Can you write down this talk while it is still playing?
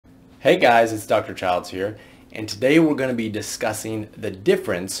Hey guys, it's Dr. Childs here, and today we're going to be discussing the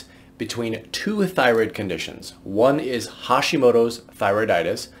difference between two thyroid conditions. One is Hashimoto's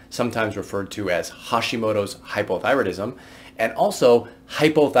thyroiditis, sometimes referred to as Hashimoto's hypothyroidism, and also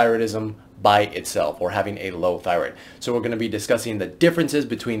hypothyroidism by itself, or having a low thyroid. So we're going to be discussing the differences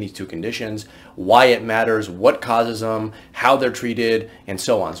between these two conditions, why it matters, what causes them, how they're treated, and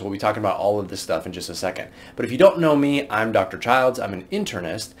so on. So we'll be talking about all of this stuff in just a second. But if you don't know me, I'm Dr. Childs. I'm an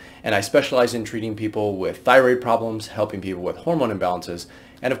internist, and I specialize in treating people with thyroid problems, helping people with hormone imbalances,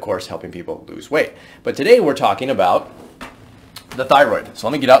 and of course, helping people lose weight. But today we're talking about the thyroid. So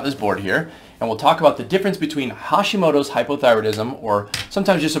let me get out this board here, and we'll talk about the difference between Hashimoto's hypothyroidism, or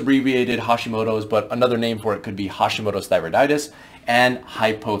sometimes just abbreviated Hashimoto's, but another name for it could be Hashimoto's thyroiditis, and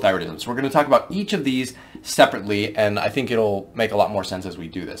hypothyroidism. So we're going to talk about each of these separately, and I think it'll make a lot more sense as we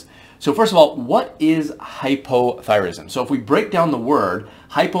do this. So first of all, what is hypothyroidism? So if we break down the word,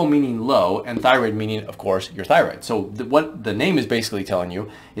 hypo meaning low and thyroid meaning, of course, your thyroid. So what the name is basically telling you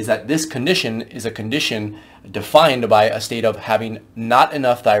is that this condition is a condition defined by a state of having not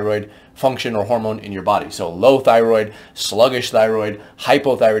enough thyroid function or hormone in your body. So low thyroid, sluggish thyroid,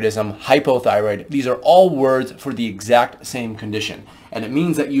 hypothyroidism, hypothyroid, these are all words for the exact same condition. And it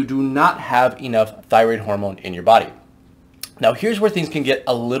means that you do not have enough thyroid hormone in your body. Now here's where things can get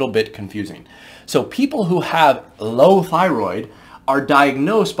a little bit confusing. So people who have low thyroid are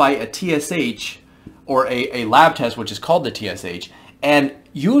diagnosed by a TSH or a lab test, which is called the TSH, and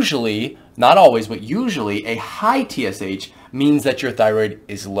usually, not always, but usually a high TSH means that your thyroid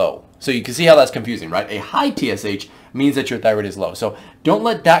is low. So you can see how that's confusing, right? A high TSH means that your thyroid is low. So don't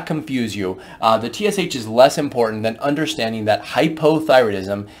let that confuse you. The TSH is less important than understanding that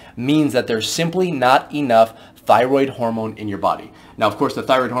hypothyroidism means that there's simply not enough thyroid hormone in your body. Now, of course, the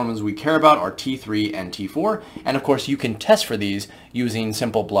thyroid hormones we care about are T3 and T4, and of course, you can test for these using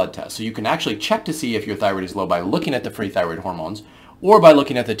simple blood tests. So you can actually check to see if your thyroid is low by looking at the free thyroid hormones or by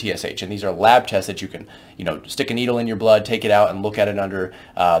looking at the TSH. And these are lab tests that you can, stick a needle in your blood, take it out, and look at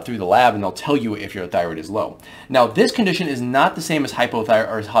it through the lab, and they'll tell you if your thyroid is low. Now, this condition is not the same as hypothyroid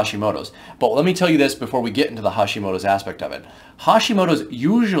or Hashimoto's, but let me tell you this before we get into the Hashimoto's aspect of it. Hashimoto's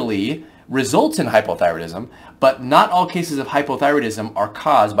usually results in hypothyroidism, but not all cases of hypothyroidism are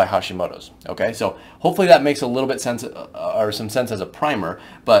caused by Hashimoto's. Okay, so hopefully that makes a little bit sense, or some sense as a primer,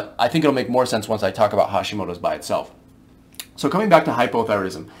 but I think it'll make more sense once I talk about Hashimoto's by itself. So coming back to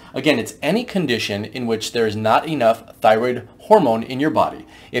hypothyroidism, again, it's any condition in which there is not enough thyroid hormone in your body.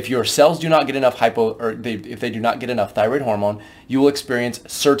 If your cells do not get enough if they do not get enough thyroid hormone, you will experience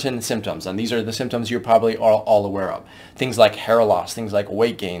certain symptoms. And these are the symptoms you're probably all aware of. Things like hair loss, things like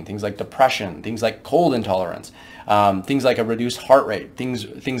weight gain, things like depression, things like cold intolerance, things like a reduced heart rate,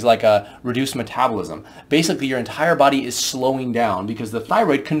 things like a reduced metabolism. Basically, your entire body is slowing down because the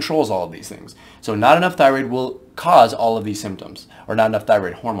thyroid controls all of these things. So not enough thyroid will cause all of these symptoms, or not enough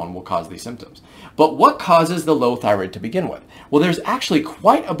thyroid hormone will cause these symptoms. But what causes the low thyroid to begin with? Well, there's actually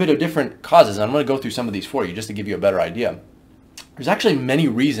quite a bit of different causes, and I'm going to go through some of these for you just to give you a better idea. There's actually many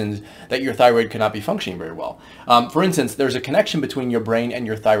reasons that your thyroid cannot be functioning very well. For instance, there's a connection between your brain and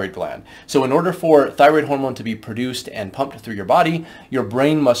your thyroid gland. So in order for thyroid hormone to be produced and pumped through your body, your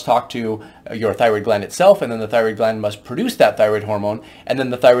brain must talk to your thyroid gland itself, and then the thyroid gland must produce that thyroid hormone, and then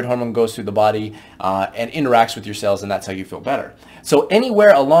the thyroid hormone goes through the body and interacts with your cells, and that's how you feel better. So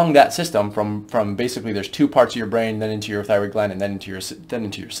anywhere along that system, from basically there's two parts of your brain, then into your thyroid gland, and then into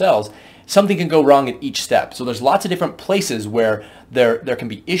your cells, something can go wrong at each step. So there's lots of different places where there can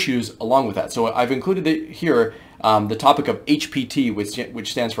be issues along with that. So I've included here the topic of HPT,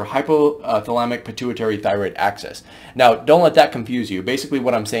 which stands for hypothalamic pituitary thyroid axis. Now, don't let that confuse you. Basically,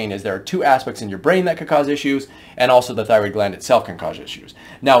 what I'm saying is there are two aspects in your brain that could cause issues, and also the thyroid gland itself can cause issues.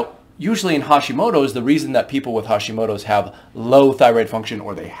 Now, usually in Hashimoto's, the reason that people with Hashimoto's have low thyroid function,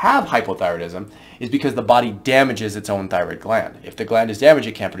 or they have hypothyroidism, is because the body damages its own thyroid gland. If the gland is damaged,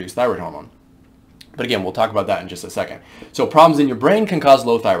 it can't produce thyroid hormone. But again, we'll talk about that in just a second. So problems in your brain can cause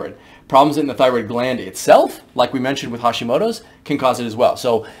low thyroid. Problems in the thyroid gland itself, like we mentioned with Hashimoto's, can cause it as well.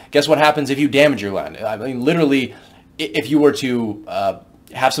 So guess what happens if you damage your gland? I mean, literally, if you were to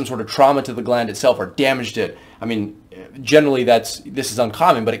have some sort of trauma to the gland itself or damaged it, I mean, generally this is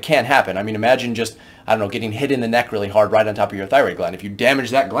uncommon, but it can happen. I mean, imagine just I don't know, getting hit in the neck really hard right on top of your thyroid gland. If you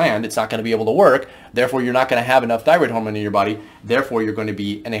damage that gland, it's not going to be able to work. Therefore, you're not going to have enough thyroid hormone in your body. Therefore, you're going to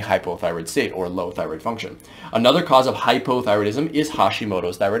be in a hypothyroid state or low thyroid function. Another cause of hypothyroidism is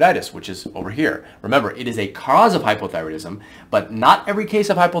Hashimoto's thyroiditis, which is over here. Remember, it is a cause of hypothyroidism, but not every case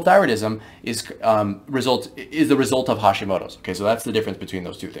of hypothyroidism is the result of Hashimoto's. Okay, so that's the difference between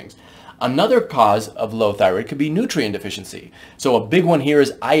those two things. Another cause of low thyroid could be nutrient deficiency. So a big one here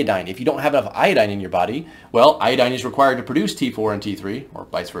is iodine. If you don't have enough iodine in your body, well, iodine is required to produce T4 and T3, or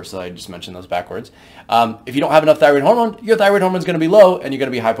vice versa. I just mentioned those backwards. If you don't have enough thyroid hormone, your thyroid hormone is going to be low and you're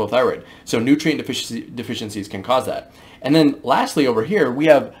going to be hypothyroid. So nutrient deficiencies can cause that. And then lastly over here, we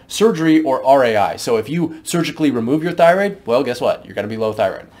have surgery or RAI. So if you surgically remove your thyroid, well, guess what? You're going to be low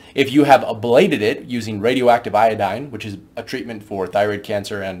thyroid. If you have ablated it using radioactive iodine, which is a treatment for thyroid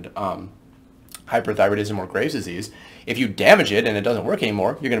cancer and hyperthyroidism or Graves' disease, if you damage it and it doesn't work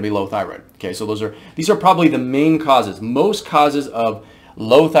anymore, you're going to be low thyroid. Okay, so these are probably the main causes. Most causes of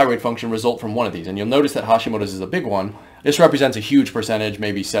low thyroid function result from one of these. And you'll notice that Hashimoto's is a big one. This represents a huge percentage,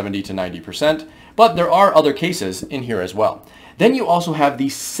 maybe 70 to 90%, but there are other cases in here as well. Then you also have the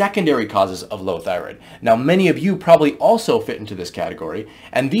secondary causes of low thyroid. Now, many of you probably also fit into this category,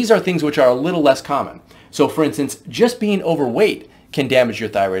 and these are things which are a little less common. So for instance, just being overweight can damage your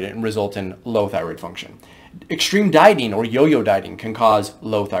thyroid and result in low thyroid function. Extreme dieting or yo-yo dieting can cause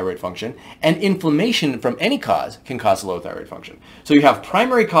low thyroid function, and inflammation from any cause can cause low thyroid function. So you have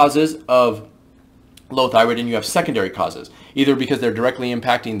primary causes of low thyroid and you have secondary causes, either because they're directly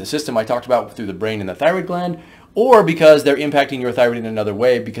impacting the system I talked about through the brain and the thyroid gland, or because they're impacting your thyroid in another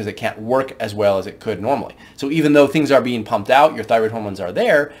way because it can't work as well as it could normally. So even though things are being pumped out, your thyroid hormones are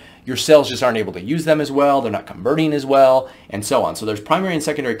there, your cells just aren't able to use them as well, they're not converting as well, and so on. So there's primary and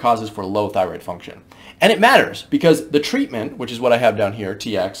secondary causes for low thyroid function. And it matters because the treatment, which is what I have down here,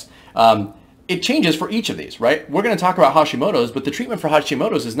 TX, it changes for each of these, right? We're going to talk about Hashimoto's, but the treatment for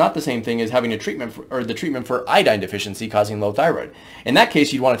Hashimoto's is not the same thing as having a treatment for, the treatment for iodine deficiency causing low thyroid. In that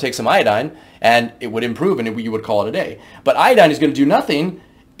case, you'd want to take some iodine and it would improve and you would call it a day. But iodine is going to do nothing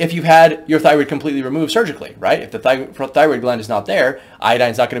if you've had your thyroid completely removed surgically, right? If the thyroid gland is not there,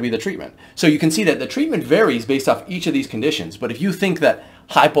 iodine is not going to be the treatment. So you can see that the treatment varies based off each of these conditions. But if you think that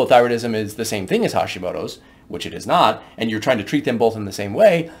hypothyroidism is the same thing as Hashimoto's, which it is not, and you're trying to treat them both in the same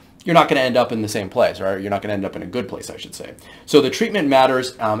way, you're not going to end up in the same place, or you're not going to end up in a good place, I should say. So the treatment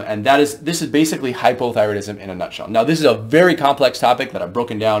matters, and this is basically hypothyroidism in a nutshell. Now, this is a very complex topic that I've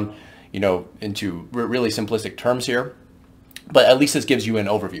broken down, into really simplistic terms here, but at least this gives you an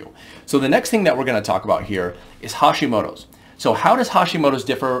overview. So the next thing that we're going to talk about here is Hashimoto's. So how does Hashimoto's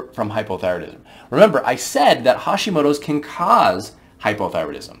differ from hypothyroidism? Remember, I said that Hashimoto's can cause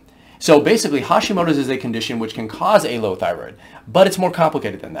hypothyroidism. So basically, Hashimoto's is a condition which can cause a low thyroid, but it's more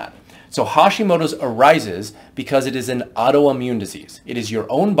complicated than that. So Hashimoto's arises because it is an autoimmune disease. It is your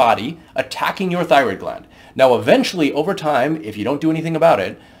own body attacking your thyroid gland. Now, eventually, over time, if you don't do anything about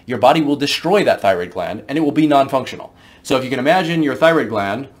it, your body will destroy that thyroid gland and it will be non-functional. So if you can imagine your thyroid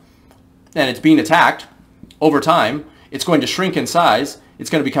gland and it's being attacked, over time, it's going to shrink in size,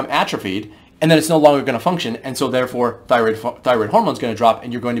 it's going to become atrophied, and then it's no longer going to function, and so therefore thyroid hormone is going to drop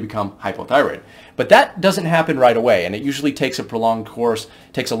and you're going to become hypothyroid. But that doesn't happen right away, and it usually takes a prolonged course,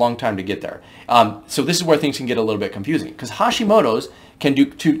 takes a long time to get there. So this is where things can get a little bit confusing, because Hashimoto's can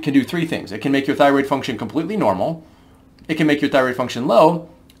do three things. It can make your thyroid function completely normal, it can make your thyroid function low,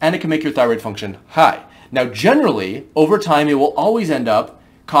 and it can make your thyroid function high. Now generally, over time, it will always end up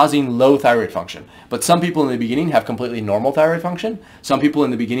causing low thyroid function. But some people in the beginning have completely normal thyroid function. Some people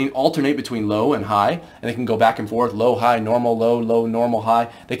in the beginning alternate between low and high, and they can go back and forth, low, high, normal, low, low, normal, high.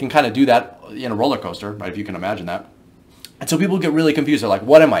 They can kind of do that in a roller coaster, right, if you can imagine that. And so people get really confused. They're like,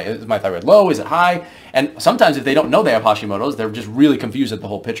 what am I? Is my thyroid low? Is it high? And sometimes if they don't know they have Hashimoto's, they're just really confused at the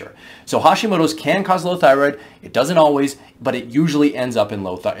whole picture. So Hashimoto's can cause low thyroid. It doesn't always, but it usually ends up in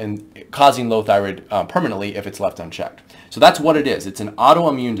causing low thyroid permanently if it's left unchecked. So that's what it is. It's an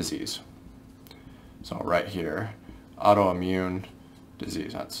autoimmune disease. So right here, autoimmune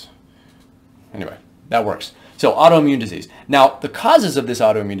disease. Anyway, that works. So autoimmune disease. Now, the causes of this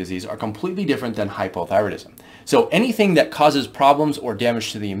autoimmune disease are completely different than hypothyroidism. So anything that causes problems or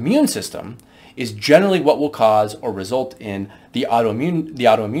damage to the immune system is generally what will cause or result in the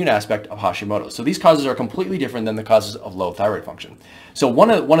autoimmune aspect of Hashimoto's. So these causes are completely different than the causes of low thyroid function. So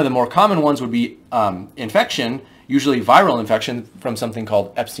one of the more common ones would be infection, usually viral infection from something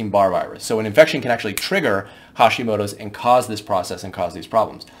called Epstein-Barr virus. So an infection can actually trigger Hashimoto's and cause this process and cause these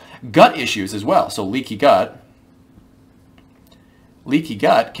problems. Gut issues as well. So leaky gut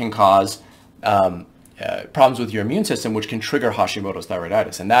can cause problems with your immune system, which can trigger Hashimoto's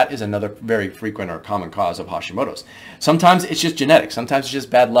thyroiditis. And that is another very frequent or common cause of Hashimoto's. Sometimes it's just genetic. Sometimes it's just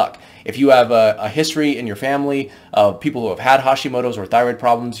bad luck. If you have a history in your family of people who have had Hashimoto's or thyroid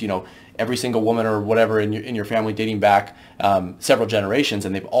problems, you know, every single woman or whatever in your family dating back several generations,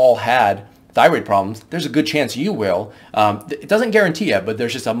 and they've all had thyroid problems, there's a good chance you will. It doesn't guarantee it, but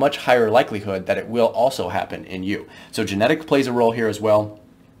there's just a much higher likelihood that it will also happen in you. So genetics plays a role here as well.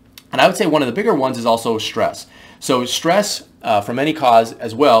 And I would say one of the bigger ones is also stress. So stress from any cause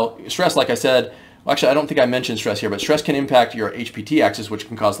as well. Stress, like I said, well, actually, I don't think I mentioned stress here, but stress can impact your HPT axis, which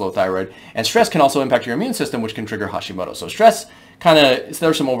can cause low thyroid. And stress can also impact your immune system, which can trigger Hashimoto. So stress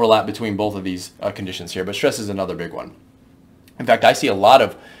there's some overlap between both of these conditions here, but stress is another big one. In fact, I see a lot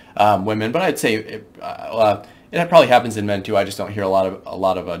of women, but I'd say it probably happens in men too. I just don't hear a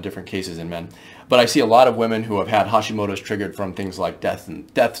lot of different cases in men. But I see a lot of women who have had Hashimoto's triggered from things like deaths in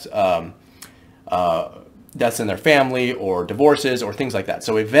their family or divorces or things like that.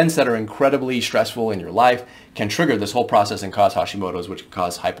 So events that are incredibly stressful in your life can trigger this whole process and cause Hashimoto's, which can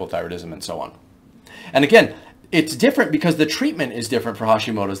cause hypothyroidism and so on. And again, it's different because the treatment is different for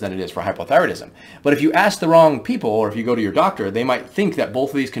Hashimoto's than it is for hypothyroidism. But if you ask the wrong people, or if you go to your doctor, they might think that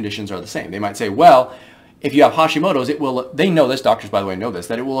both of these conditions are the same. They might say, well, if you have Hashimoto's, they know this, doctors by the way know this,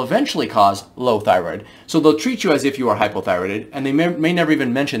 that it will eventually cause low thyroid. So they'll treat you as if you are hypothyroid, and they may never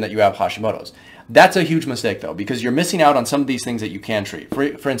even mention that you have Hashimoto's. That's a huge mistake though, because you're missing out on some of these things that you can treat.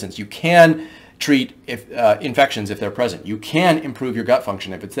 For instance, you can treat infections if they're present. You can improve your gut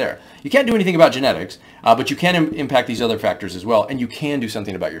function if it's there. You can't do anything about genetics, but you can impact these other factors as well, and you can do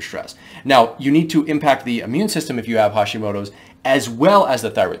something about your stress. Now, you need to impact the immune system if you have Hashimoto's, as well as the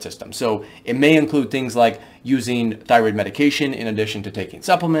thyroid system. So it may include things like using thyroid medication in addition to taking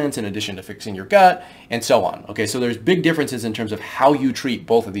supplements, in addition to fixing your gut, and so on. Okay, so there's big differences in terms of how you treat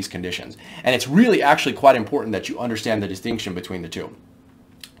both of these conditions. And it's really actually quite important that you understand the distinction between the two.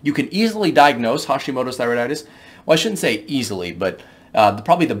 You can easily diagnose Hashimoto's thyroiditis. Well, I shouldn't say easily, but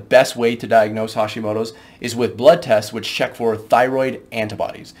probably the best way to diagnose Hashimoto's is with blood tests which check for thyroid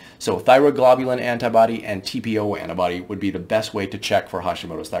antibodies. So thyroid globulin antibody and TPO antibody would be the best way to check for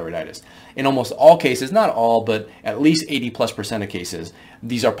Hashimoto's thyroiditis. In almost all cases, not all, but at least 80+% of cases,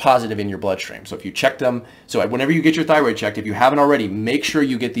 these are positive in your bloodstream. So if you check them, so whenever you get your thyroid checked, if you haven't already, make sure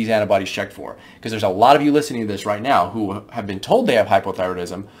you get these antibodies checked for. Because there's a lot of you listening to this right now who have been told they have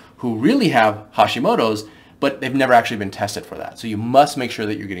hypothyroidism, who really have Hashimoto's, but they've never actually been tested for that. So you must make sure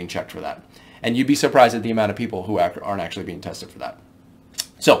that you're getting checked for that. And you'd be surprised at the amount of people who aren't actually being tested for that.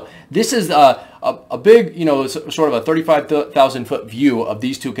 So this is a big, sort of a 35,000 foot view of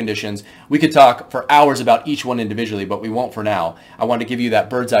these two conditions. We could talk for hours about each one individually, but we won't for now. I want to give you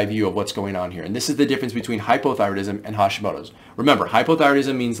that bird's eye view of what's going on here. And this is the difference between hypothyroidism and Hashimoto's. Remember,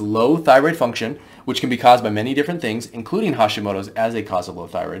 hypothyroidism means low thyroid function, which can be caused by many different things, including Hashimoto's as a cause of low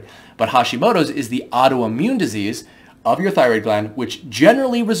thyroid. But Hashimoto's is the autoimmune disease of your thyroid gland, which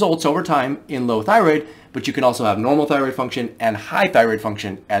generally results over time in low thyroid, but you can also have normal thyroid function and high thyroid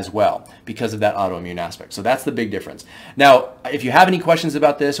function as well because of that autoimmune aspect. So that's the big difference. Now, if you have any questions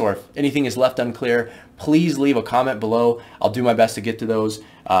about this or if anything is left unclear, please leave a comment below. I'll do my best to get to those,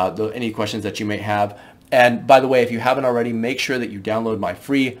 any questions that you may have. And by the way, if you haven't already, make sure that you download my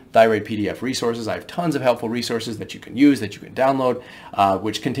free thyroid PDF resources. I have tons of helpful resources that you can use, that you can download,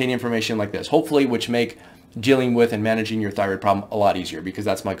 which contain information like this, hopefully which make dealing with and managing your thyroid problem a lot easier, because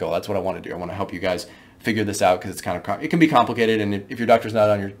that's my goal. That's what I want to do. I want to help you guys figure this out because it can be complicated, and if your doctor's not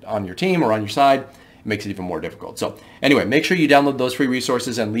on your team or on your side, it makes it even more difficult. So anyway, make sure you download those free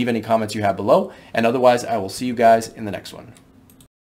resources and leave any comments you have below, and otherwise I will see you guys in the next one.